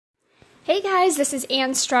Hey guys, this is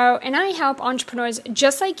Ann Stroh, and I help entrepreneurs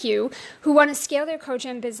just like you who want to scale their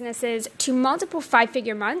coaching businesses to multiple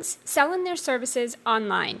five-figure months selling their services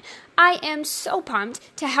online. I am so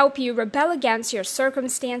pumped to help you rebel against your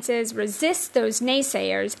circumstances, resist those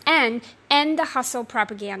naysayers, and end the hustle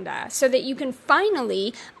propaganda so that you can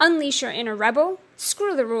finally unleash your inner rebel,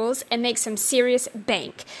 screw the rules, and make some serious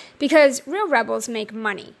bank. Because real rebels make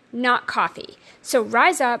money, not coffee. So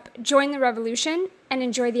rise up, join the revolution, and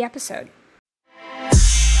enjoy the episode.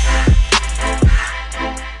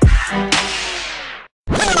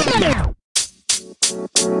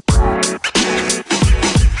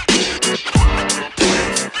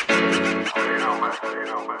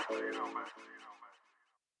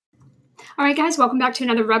 All right, guys, welcome back to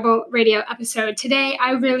another Rebel Radio episode. Today,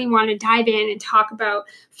 I really want to dive in and talk about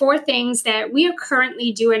 4 things that we are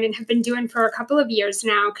currently doing and have been doing for a couple of years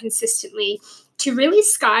now consistently to really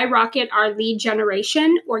skyrocket our lead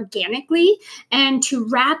generation organically and to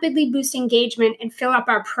rapidly boost engagement and fill up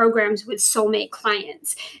our programs with soulmate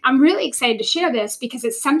clients. I'm really excited to share this because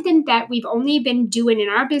it's something that we've only been doing in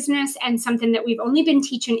our business and something that we've only been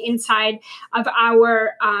teaching inside of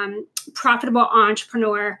our Profitable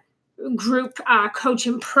Entrepreneur group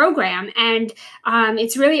coaching program. And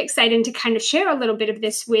it's really exciting to kind of share a little bit of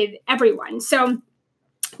this with everyone. So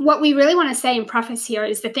what we really want to say in preface here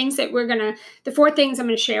is the 4 things I'm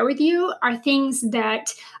going to share with you are things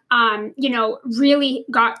that, really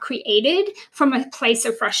got created from a place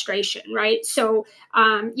of frustration, right? So,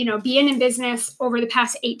 being in business over the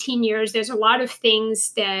past 18 years, there's a lot of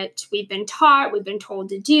things that we've been taught, we've been told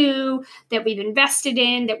to do, that we've invested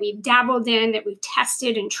in, that we've dabbled in, that we've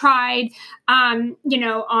tested and tried, on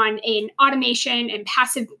an automation and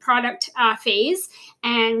passive product phase.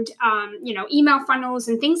 And, email funnels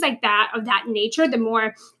and things like that of that nature, the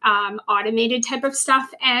more automated type of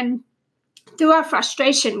stuff. And through our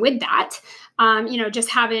frustration with that, just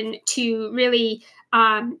having to really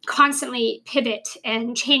constantly pivot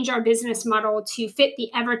and change our business model to fit the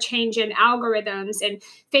ever-changing algorithms and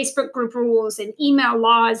Facebook group rules and email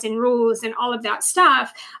laws and rules and all of that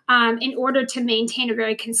stuff in order to maintain a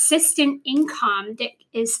very consistent income that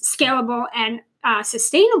is scalable and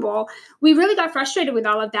sustainable, we really got frustrated with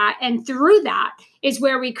all of that. And through that is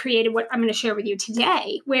where we created what I'm going to share with you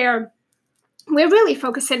today, where we're really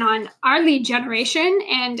focusing on our lead generation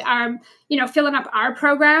and our, filling up our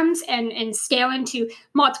programs and scaling to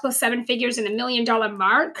multiple 7 figures and $1 million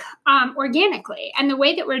mark organically. And the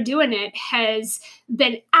way that we're doing it has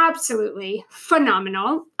been absolutely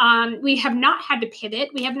phenomenal. We have not had to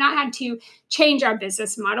pivot. We have not had to change our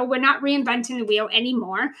business model. We're not reinventing the wheel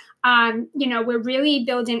anymore. We're really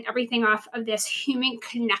building everything off of this human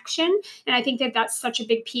connection. And I think that that's such a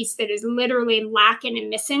big piece that is literally lacking and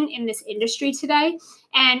missing in this industry today.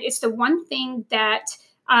 And it's the one thing that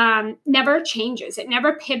never changes. It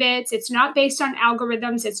never pivots. It's not based on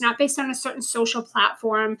algorithms. It's not based on a certain social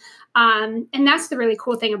platform. And that's the really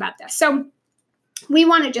cool thing about this. So we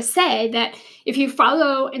want to just say that if you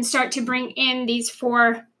follow and start to bring in these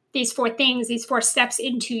four things, these 4 steps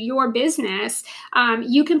into your business,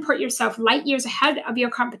 you can put yourself light years ahead of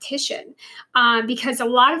your competition because a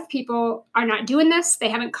lot of people are not doing this. They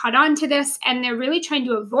haven't caught on to this, and they're really trying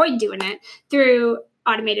to avoid doing it through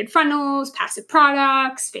automated funnels, passive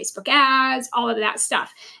products, Facebook ads, all of that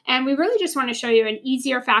stuff. And we really just want to show you an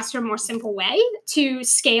easier, faster, more simple way to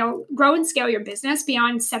grow and scale your business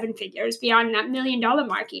beyond 7 figures, beyond that $1 million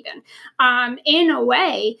mark even, in a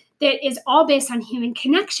way that is all based on human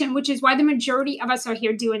connection, which is why the majority of us are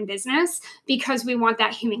here doing business, because we want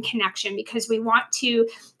that human connection, because we want to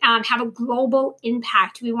have a global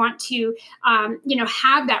impact. We want to,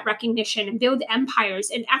 have that recognition and build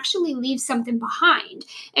empires and actually leave something behind.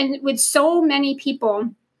 And with so many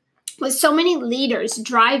people, with so many leaders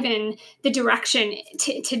driving the direction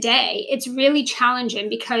today, it's really challenging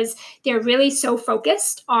because they're really so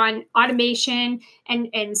focused on automation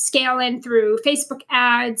and scaling through Facebook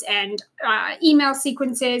ads and email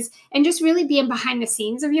sequences and just really being behind the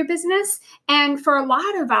scenes of your business. And for a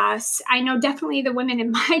lot of us, I know definitely the women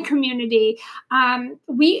in my community,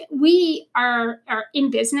 we are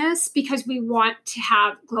in business because we want to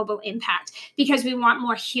have global impact, because we want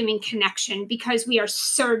more human connection, because we are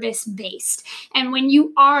service-based. And when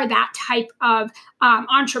you are that type of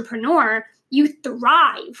entrepreneur, you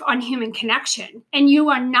thrive on human connection, and you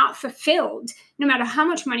are not fulfilled. No matter how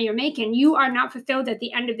much money you're making, you are not fulfilled at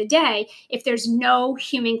the end of the day if there's no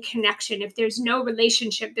human connection, if there's no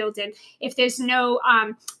relationship built in, if there's no,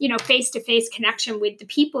 face-to-face connection with the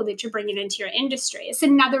people that you're bringing into your industry. It's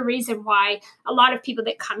another reason why a lot of people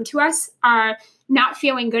that come to us are not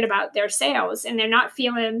feeling good about their sales, and they're not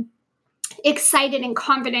feeling excited and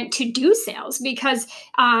confident to do sales because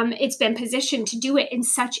it's been positioned to do it in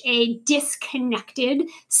such a disconnected,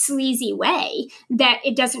 sleazy way that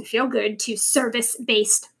it doesn't feel good to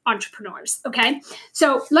service-based entrepreneurs. Okay,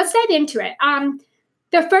 so let's dive into it.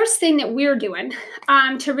 The first thing that we're doing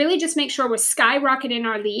to really just make sure we're skyrocketing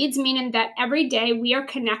our leads, meaning that every day we are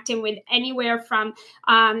connecting with anywhere from,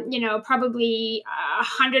 probably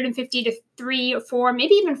 150 to 3 or 4,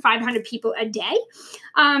 maybe even 500 people a day.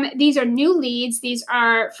 These are new leads. These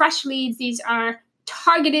are fresh leads. These are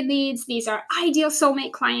targeted leads. These are ideal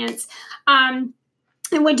soulmate clients.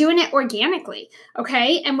 And we're doing it organically,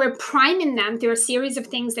 okay? And we're priming them through a series of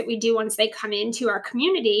things that we do once they come into our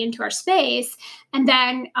community, into our space. And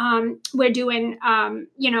then we're doing,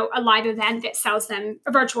 a live event that sells them,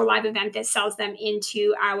 a virtual live event that sells them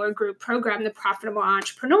into our group program, the Profitable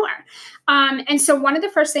Entrepreneur. And so one of the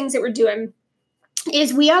first things that we're doing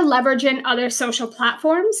is we are leveraging other social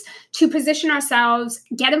platforms to position ourselves,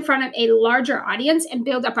 get in front of a larger audience, and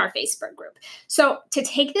build up our Facebook group. So to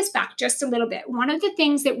take this back just a little bit, one of the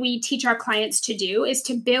things that we teach our clients to do is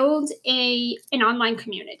to build an online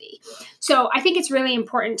community. So I think it's really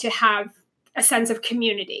important to have a sense of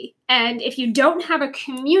community. And if you don't have a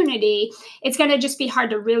community, it's going to just be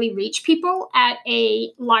hard to really reach people at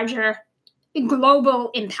a larger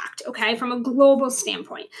global impact, okay, from a global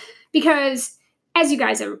standpoint. Because as you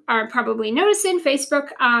guys are probably noticing, Facebook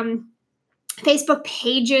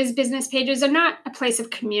pages, business pages are not a place of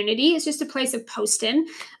community. It's just a place of posting.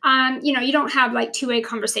 You don't have like two-way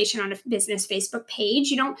conversation on a business Facebook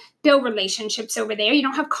page. You don't build relationships over there. You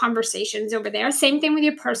don't have conversations over there. Same thing with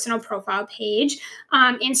your personal profile page.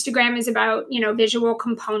 Instagram is about, visual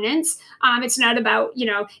components. It's not about,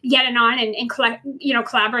 getting on and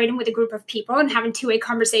collaborating with a group of people and having two-way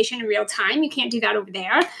conversation in real time. You can't do that over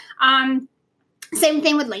there. Same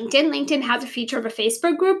thing with LinkedIn. LinkedIn has a feature of a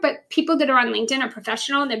Facebook group, but people that are on LinkedIn are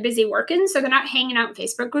professional and they're busy working, so they're not hanging out in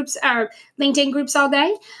Facebook groups or LinkedIn groups all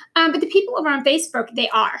day. But the people over on Facebook, they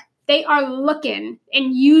are looking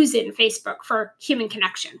and using Facebook for human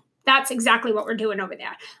connection. That's exactly what we're doing over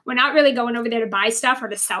there. We're not really going over there to buy stuff or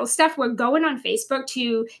to sell stuff. We're going on Facebook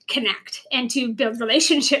to connect and to build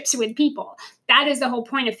relationships with people. That is the whole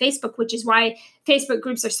point of Facebook, which is why Facebook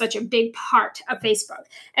groups are such a big part of Facebook.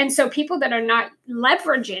 And so people that are not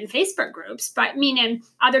leveraging Facebook groups, but meaning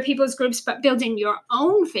other people's groups, but building your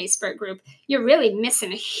own Facebook group, you're really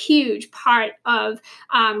missing a huge part of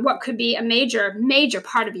what could be a major, major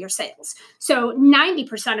part of your sales. So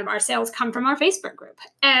 90% of our sales come from our Facebook group.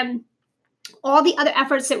 And all the other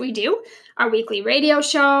efforts that we do, our weekly radio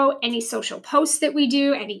show, any social posts that we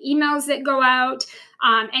do, any emails that go out,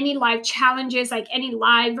 any live challenges, like any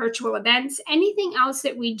live virtual events, anything else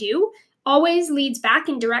that we do always leads back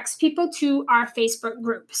and directs people to our Facebook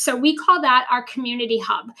group. So we call that our community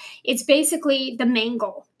hub. It's basically the main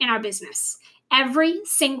goal in our business. Every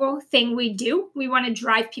single thing we do, we want to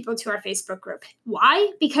drive people to our Facebook group.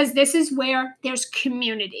 Why? Because this is where there's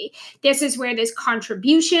community. This is where there's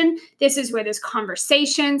contribution. This is where there's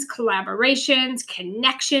conversations, collaborations,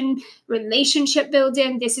 connection, relationship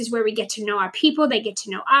building. This is where we get to know our people. They get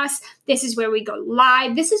to know us. This is where we go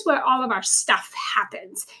live. This is where all of our stuff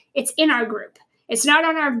happens. It's in our group. It's not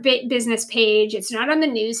on our business page. It's not on the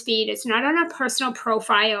news feed. It's not on our personal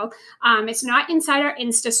profile. It's not inside our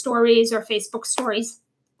Insta stories or Facebook stories.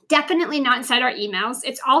 Definitely not inside our emails.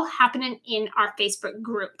 It's all happening in our Facebook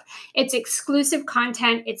group. It's exclusive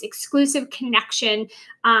content. It's exclusive connection.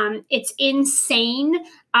 It's insane,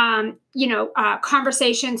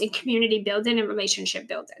 conversations and community building and relationship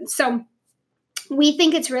building. So we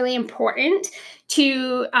think it's really important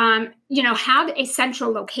to, have a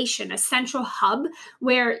central location, a central hub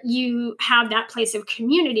where you have that place of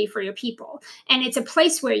community for your people. And it's a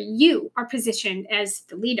place where you are positioned as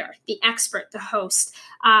the leader, the expert, the host,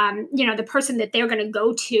 the person that they're going to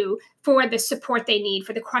go to for the support they need,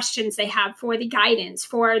 for the questions they have, for the guidance,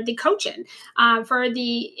 for the coaching, for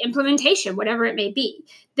the implementation, whatever it may be.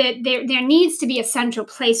 That there needs to be a central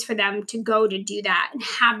place for them to go to do that and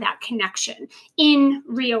have that connection in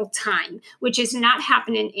real time, which is not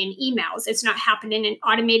happening in emails. It's not happening in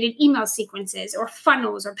automated email sequences or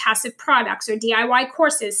funnels or passive products or DIY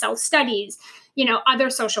courses, self-studies, other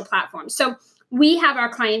social platforms. So we have our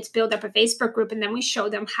clients build up a Facebook group, and then we show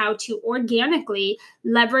them how to organically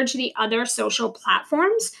leverage the other social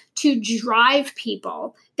platforms to drive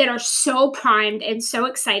people that are so primed and so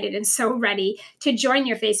excited and so ready to join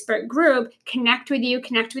your Facebook group, connect with you,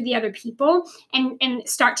 connect with the other people, and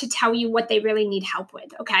start to tell you what they really need help with,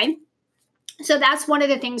 okay? So that's one of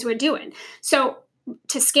the things we're doing. So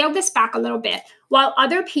to scale this back a little bit, while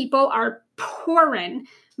other people are pouring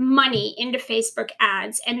money into Facebook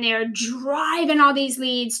ads, and they're driving all these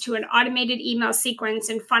leads to an automated email sequence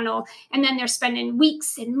and funnel. And then they're spending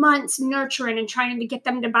weeks and months nurturing and trying to get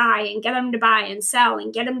them to buy and get them to buy and sell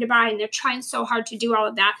and get them to buy. And they're trying so hard to do all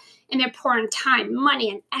of that. And they're pouring time, money,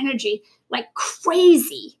 and energy like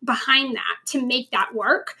crazy behind that to make that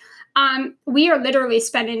work. We are literally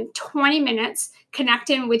spending 20 minutes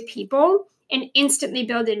connecting with people and instantly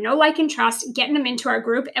building know, like, and trust, getting them into our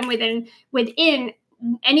group. And within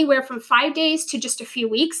anywhere from 5 days to just a few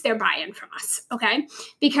weeks, they're buying from us, okay?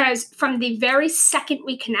 Because from the very second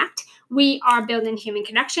we connect, we are building human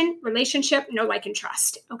connection, relationship, know, like, and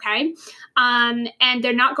trust, okay? And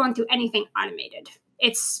they're not going through anything automated.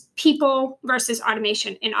 It's people versus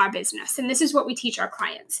automation in our business. And this is what we teach our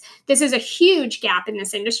clients. This is a huge gap in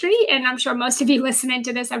this industry. And I'm sure most of you listening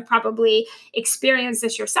to this have probably experienced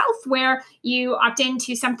this yourself, where you opt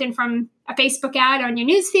into something from a Facebook ad on your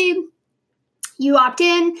newsfeed. You opt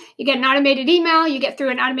in, you get an automated email, you get through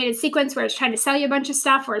an automated sequence where it's trying to sell you a bunch of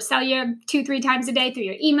stuff or sell you 2-3 times a day through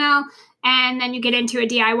your email. And then you get into a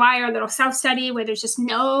DIY or a little self-study where there's just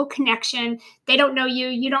no connection. They don't know you.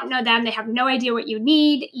 You don't know them. They have no idea what you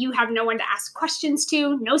need. You have no one to ask questions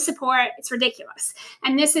to, no support. It's ridiculous.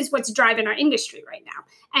 And this is what's driving our industry right now.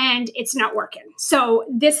 And it's not working. So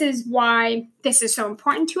this is why this is so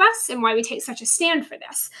important to us and why we take such a stand for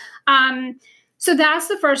this. So that's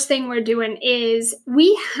the first thing we're doing is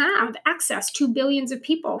we have access to billions of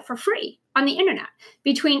people for free on the internet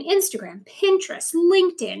between Instagram, Pinterest,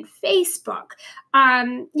 LinkedIn, Facebook,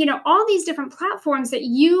 all these different platforms that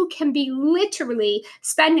you can be literally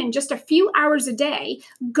spending just a few hours a day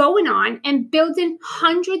going on and building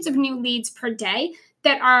hundreds of new leads per day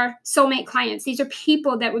that are soulmate clients. These are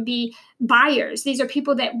people that would be buyers. These are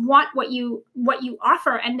people that want what you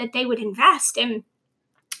offer and that they would invest in.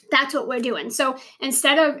 That's what we're doing. So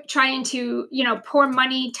instead of trying to, pour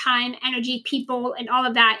money, time, energy, people, and all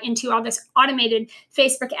of that into all this automated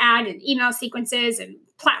Facebook ad and email sequences and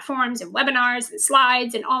platforms and webinars and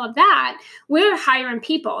slides and all of that, we're hiring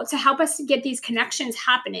people to help us get these connections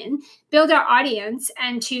happening, build our audience,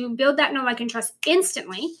 and to build that know, like, and trust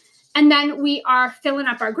instantly. And then we are filling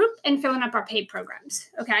up our group and filling up our paid programs.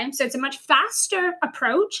 Okay. So it's a much faster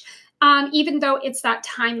approach. Even though it's that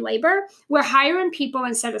time labor, we're hiring people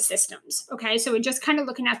instead of systems. Okay. So we're just kind of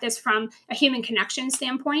looking at this from a human connection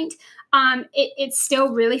standpoint. It's still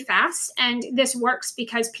really fast. And this works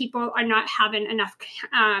because people are not having enough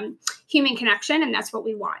human connection. And that's what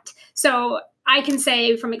we want. So I can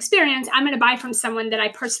say from experience, I'm going to buy from someone that I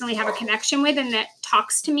personally have a connection with and that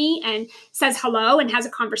talks to me and says hello and has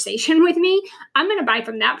a conversation with me. I'm going to buy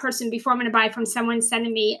from that person before I'm going to buy from someone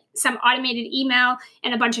sending me some automated email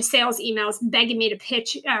and a bunch of sales emails begging me to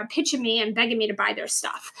pitching me and begging me to buy their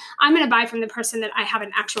stuff. I'm going to buy from the person that I have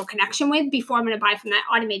an actual connection with before I'm going to buy from that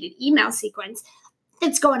automated email sequence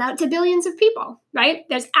that's going out to billions of people, right?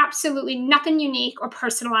 There's absolutely nothing unique or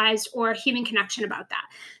personalized or human connection about that.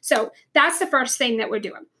 So that's the first thing that we're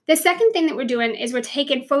doing. The second thing that we're doing is we're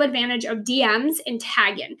taking full advantage of DMs and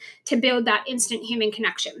tagging to build that instant human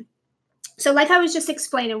connection. So like I was just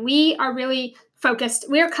explaining, we are really focused.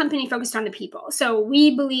 We're a company focused on the people. So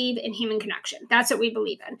we believe in human connection. That's what we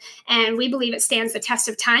believe in. And we believe it stands the test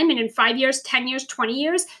of time. And in 5 years, 10 years, 20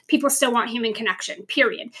 years, people still want human connection,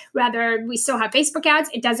 period. Whether we still have Facebook ads,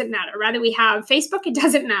 it doesn't matter. Whether we have Facebook, it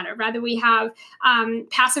doesn't matter. Whether we have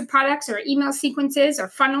passive products or email sequences or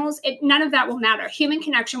funnels, none of that will matter. Human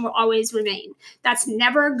connection will always remain. That's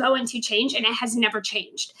never going to change, and it has never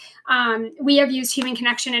changed. We have used human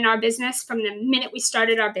connection in our business from the minute we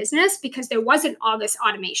started our business because there wasn't all this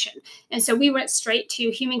automation. And so we went straight to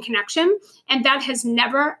human connection, and that has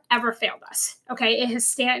never, ever failed us. Okay.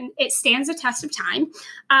 It stands the test of time.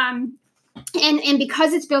 And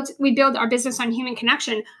because we build our business on human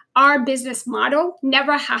connection, our business model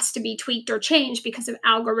never has to be tweaked or changed because of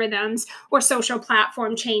algorithms or social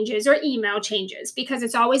platform changes or email changes, because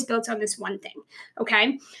it's always built on this one thing.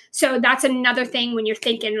 Okay. So that's another thing when you're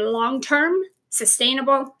thinking long-term,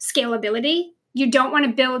 sustainable scalability. You don't want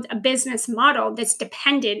to build a business model that's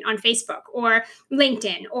dependent on Facebook or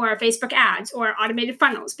LinkedIn or Facebook ads or automated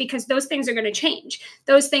funnels, because those things are going to change.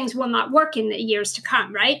 Those things will not work in the years to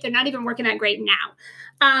come, right? They're not even working that great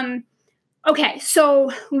now. Okay, so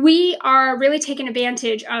we are really taking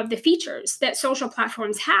advantage of the features that social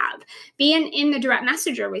platforms have, being in the direct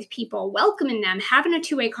messenger with people, welcoming them, having a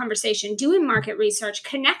two-way conversation, doing market research,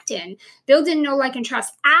 connecting, building know, like, and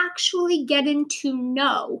trust, actually getting to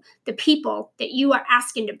know the people that you are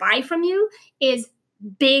asking to buy from you is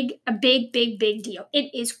a big deal. It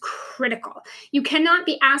is critical. You cannot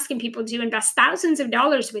be asking people to invest thousands of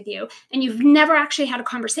dollars with you and you've never actually had a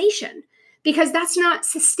conversation. because that's not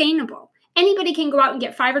sustainable. Anybody can go out and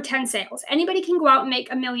get 5 or 10 sales. Anybody can go out and make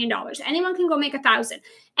 $1 million. Anyone can go make 1,000.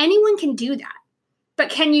 Anyone can do that. But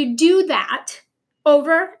can you do that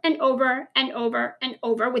over and over and over and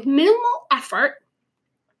over with minimal effort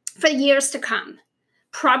for years to come?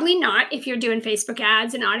 Probably not if you're doing Facebook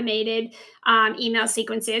ads and automated email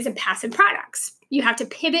sequences and passive products. You have to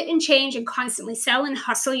pivot and change and constantly sell and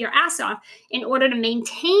hustle your ass off in order to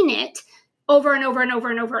maintain it over and over and over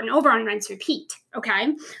and over and over on rinse repeat.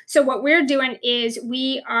 Okay. So what we're doing is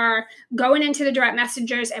we are going into the direct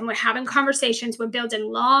messengers and we're having conversations. We're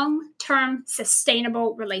building long-term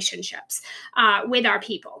sustainable relationships with our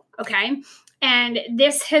people. Okay. And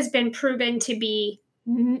this has been proven to be,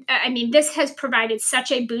 this has provided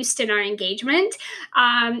such a boost in our engagement.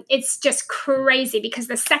 It's just crazy because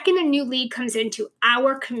the second a new lead comes into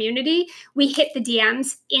our community, we hit the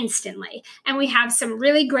DMs instantly. And we have some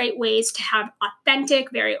really great ways to have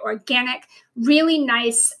authentic, very organic, really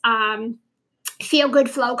nice, feel-good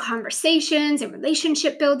flow conversations and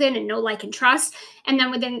relationship building and know, like, and trust. And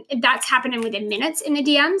then that's happening within minutes in the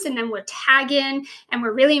DMs. And then we're tagging and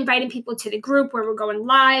we're really inviting people to the group where we're going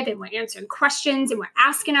live and we're answering questions and we're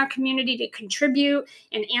asking our community to contribute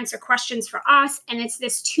and answer questions for us. And it's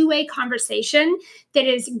this two-way conversation that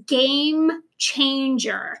is game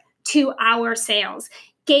changer to our sales.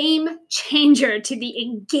 Game changer to the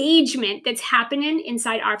engagement that's happening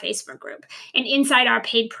inside our Facebook group and inside our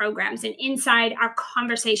paid programs and inside our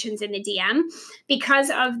conversations in the DM.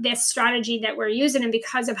 Because of this strategy that we're using and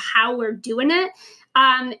because of how we're doing it,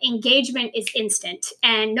 engagement is instant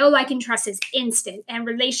and know, like, and trust is instant and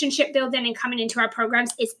relationship building and coming into our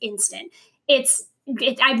programs is instant.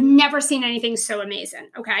 I've never seen anything so amazing.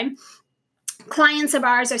 Okay. Clients of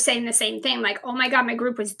ours are saying the same thing, like, oh my God, my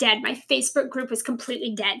group was dead. My Facebook group was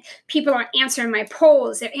completely dead. People are answering my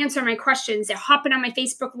polls. They're answering my questions. They're hopping on my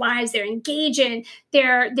Facebook lives. They're engaging.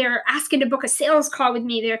 They're asking to book a sales call with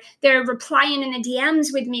me. They're replying in the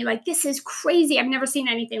DMs with me. Like, this is crazy. I've never seen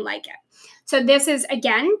anything like it. So this is,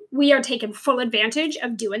 again, we are taking full advantage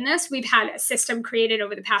of doing this. We've had a system created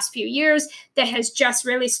over the past few years that has just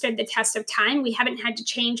really stood the test of time. We haven't had to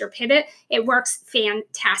change or pivot. It works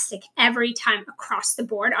fantastic every time across the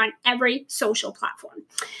board on every social platform.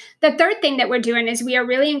 The third thing that we're doing is we are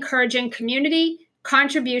really encouraging community,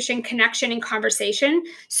 contribution, connection, and conversation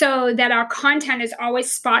so that our content is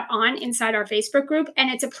always spot on inside our Facebook group.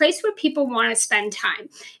 And it's a place where people want to spend time.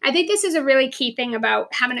 I think this is a really key thing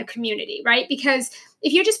about having a community, right? Because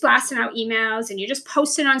if you're just blasting out emails and you're just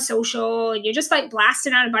posting on social and you're just like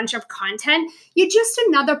blasting out a bunch of content, you're just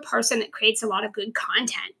another person that creates a lot of good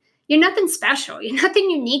content. You're nothing special. You're nothing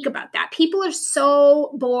unique about that. People are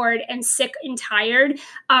so bored and sick and tired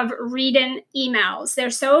of reading emails. They're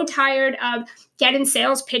so tired of getting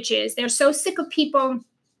sales pitches. They're so sick of people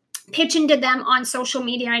pitching to them on social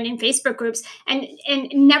media and in Facebook groups and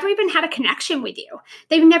never even had a connection with you.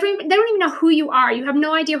 They don't even know who you are. You have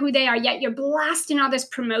no idea who they are, yet you're blasting all this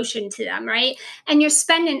promotion to them, right? And you're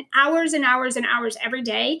spending hours and hours and hours every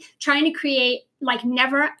day trying to create like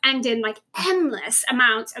never ending, like endless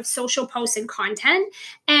amounts of social posts and content.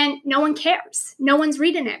 And no one cares. No one's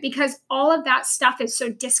reading it because all of that stuff is so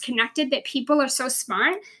disconnected that people are so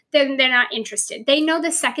smart then they're not interested. They know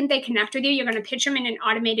the second they connect with you, you're going to pitch them in an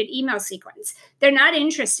automated email sequence. They're not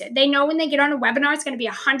interested. They know when they get on a webinar, it's going to be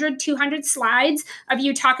 100, 200 slides of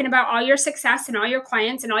you talking about all your success and all your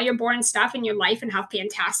clients and all your boring stuff in your life and how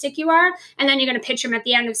fantastic you are. And then you're going to pitch them at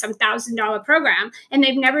the end of some $1,000 program and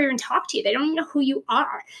they've never even talked to you. They don't even know who you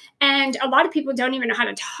are. And a lot of people don't even know how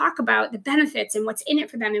to talk about the benefits and what's in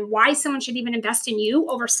it for them and why someone should even invest in you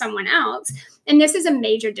over someone else. And this is a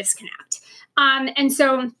major disconnect. And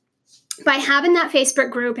so by having that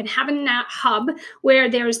Facebook group and having that hub where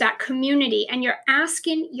there's that community and you're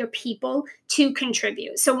asking your people to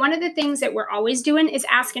contribute. So one of the things that we're always doing is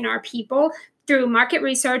asking our people through market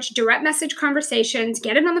research, direct message conversations,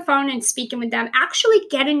 getting on the phone and speaking with them, actually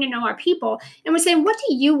getting to know our people. And we're saying, what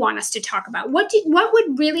do you want us to talk about? What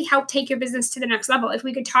would really help take your business to the next level? If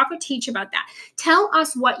we could talk or teach about that, tell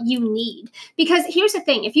us what you need. Because here's the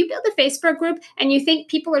thing, if you build a Facebook group and you think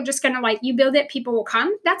people are just going to you build it, people will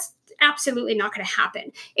come, that's absolutely not going to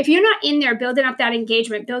happen. If you're not in there building up that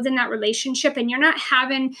engagement, building that relationship, and you're not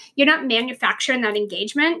manufacturing that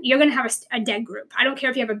engagement, you're going to have a dead group. I don't care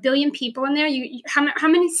if you have 1 billion people in there. How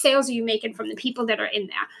many sales are you making from the people that are in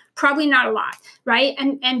there? Probably not a lot, right?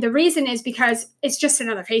 And the reason is because it's just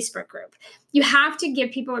another Facebook group. You have to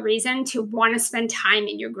give people a reason to want to spend time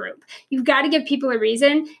in your group. You've got to give people a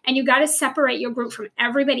reason, and you've got to separate your group from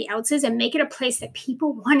everybody else's and make it a place that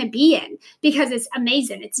people want to be in because it's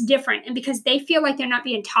amazing, it's different, and because they feel like they're not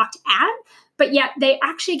being talked at, but yet they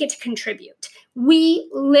actually get to contribute. We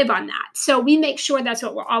live on that. So we make sure that's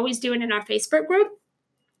what we're always doing in our Facebook group.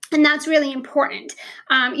 And that's really important.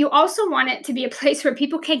 You also want it to be a place where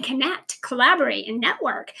people can connect, collaborate, and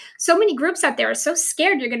network. So many groups out there are so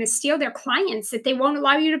scared you're going to steal their clients that they won't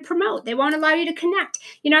allow you to promote. They won't allow you to connect.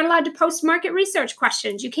 You're not allowed to post market research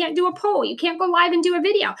questions. You can't do a poll. You can't go live and do a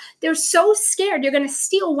video. They're so scared you're going to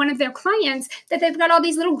steal one of their clients that they've got all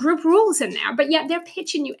these little group rules in there, but yet they're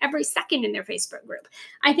pitching you every second in their Facebook group.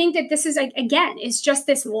 I think that this is, again, is just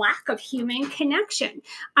this lack of human connection.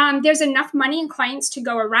 There's enough money and clients to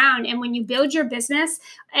go around. And when you build your business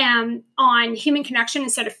on human connection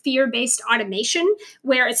instead of fear-based automation,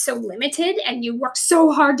 where it's so limited and you work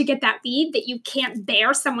so hard to get that lead that you can't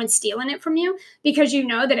bear someone stealing it from you because you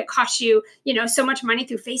know that it costs you, so much money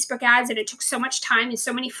through Facebook ads and it took so much time and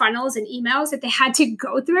so many funnels and emails that they had to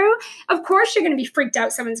go through, of course you're going to be freaked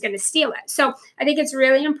out someone's going to steal it. So I think it's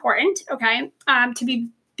really important, to be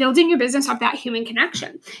building your business off that human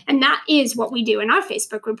connection. And that is what we do in our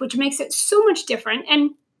Facebook group, which makes it so much different.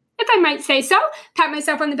 And if I might say so, pat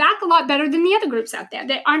myself on the back, a lot better than the other groups out there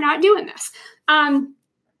that are not doing this.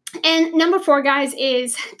 And number 4, guys,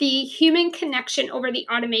 is the human connection over the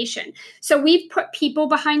automation. So we've put people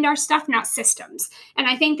behind our stuff, not systems. And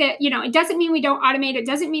I think that, it doesn't mean we don't automate. It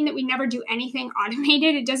doesn't mean that we never do anything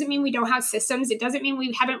automated. It doesn't mean we don't have systems. It doesn't mean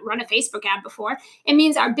we haven't run a Facebook ad before. It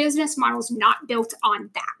means our business model is not built on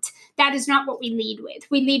that. That is not what we lead with.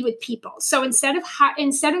 We lead with people. So instead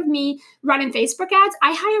of me running Facebook ads,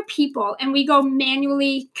 I hire people and we go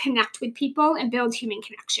manually connect with people and build human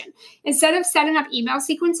connection. Instead of setting up email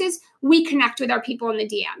sequences, we connect with our people in the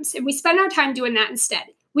DMs, and we spend our time doing that instead.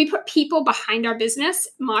 We put people behind our business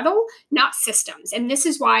model, not systems. And this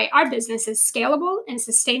is why our business is scalable and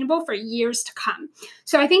sustainable for years to come.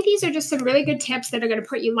 So I think these are just some really good tips that are going to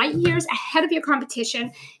put you light years ahead of your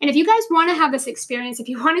competition. And if you guys want to have this experience, if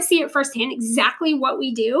you want to see it firsthand, exactly what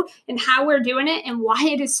we do and how we're doing it and why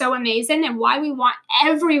it is so amazing and why we want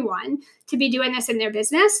everyone to be doing this in their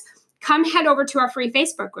business, come head over to our free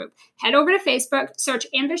Facebook group. Head over to Facebook, search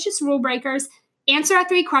Ambitious Rule Breakers, answer our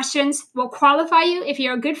 3 questions. We'll qualify you. If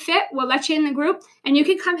you're a good fit, we'll let you in the group and you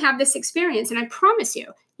can come have this experience. And I promise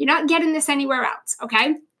you, you're not getting this anywhere else,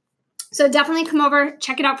 okay? So definitely come over,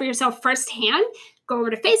 check it out for yourself firsthand. Go over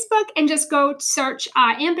to Facebook and just go search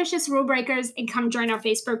Ambitious Rule Breakers and come join our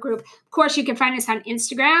Facebook group. Of course, you can find us on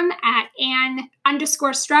Instagram at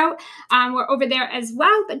Ann_Strout. We're over there as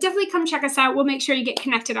well, but definitely come check us out. We'll make sure you get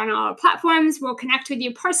connected on all our platforms. We'll connect with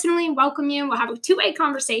you personally, welcome you. We'll have a 2-way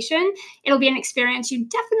conversation. It'll be an experience you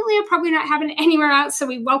definitely are probably not having anywhere else. So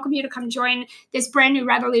we welcome you to come join this brand new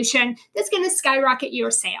revolution that's going to skyrocket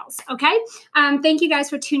your sales. Okay. Thank you guys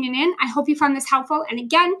for tuning in. I hope you found this helpful. And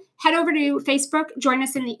again, head over to Facebook, join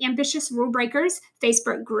us in the Ambitious Rule Breakers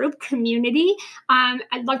Facebook group community.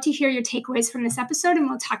 I'd love to hear your takeaways from this episode, and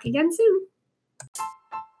we'll talk again soon.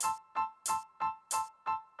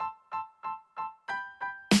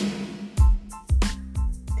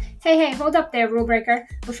 Hey, hold up there, Rule Breaker.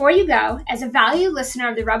 Before you go, as a valued listener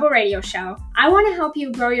of the Rebel Radio Show, I want to help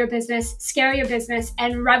you grow your business, scale your business,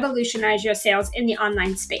 and revolutionize your sales in the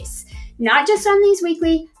online space. Not just on these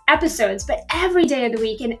weekly episodes, but every day of the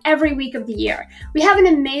week and every week of the year. We have an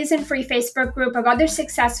amazing free Facebook group of other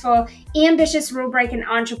successful, ambitious rule-breaking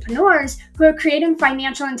entrepreneurs who are creating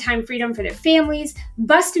financial and time freedom for their families,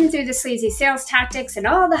 busting through the sleazy sales tactics and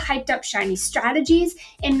all the hyped up shiny strategies,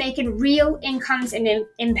 and making real incomes and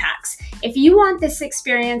impacts. If you want this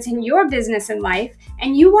experience in your business and life,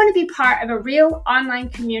 and you want to be part of a real online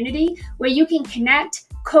community where you can connect,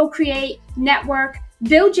 co-create, network,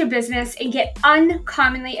 build your business, and get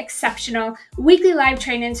uncommonly exceptional weekly live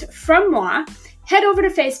trainings from moi, head over to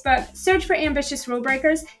Facebook, search for Ambitious Rule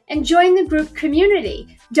Breakers, and join the group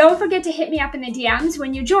community. Don't forget to hit me up in the DMs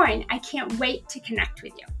when you join. I can't wait to connect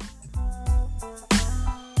with you.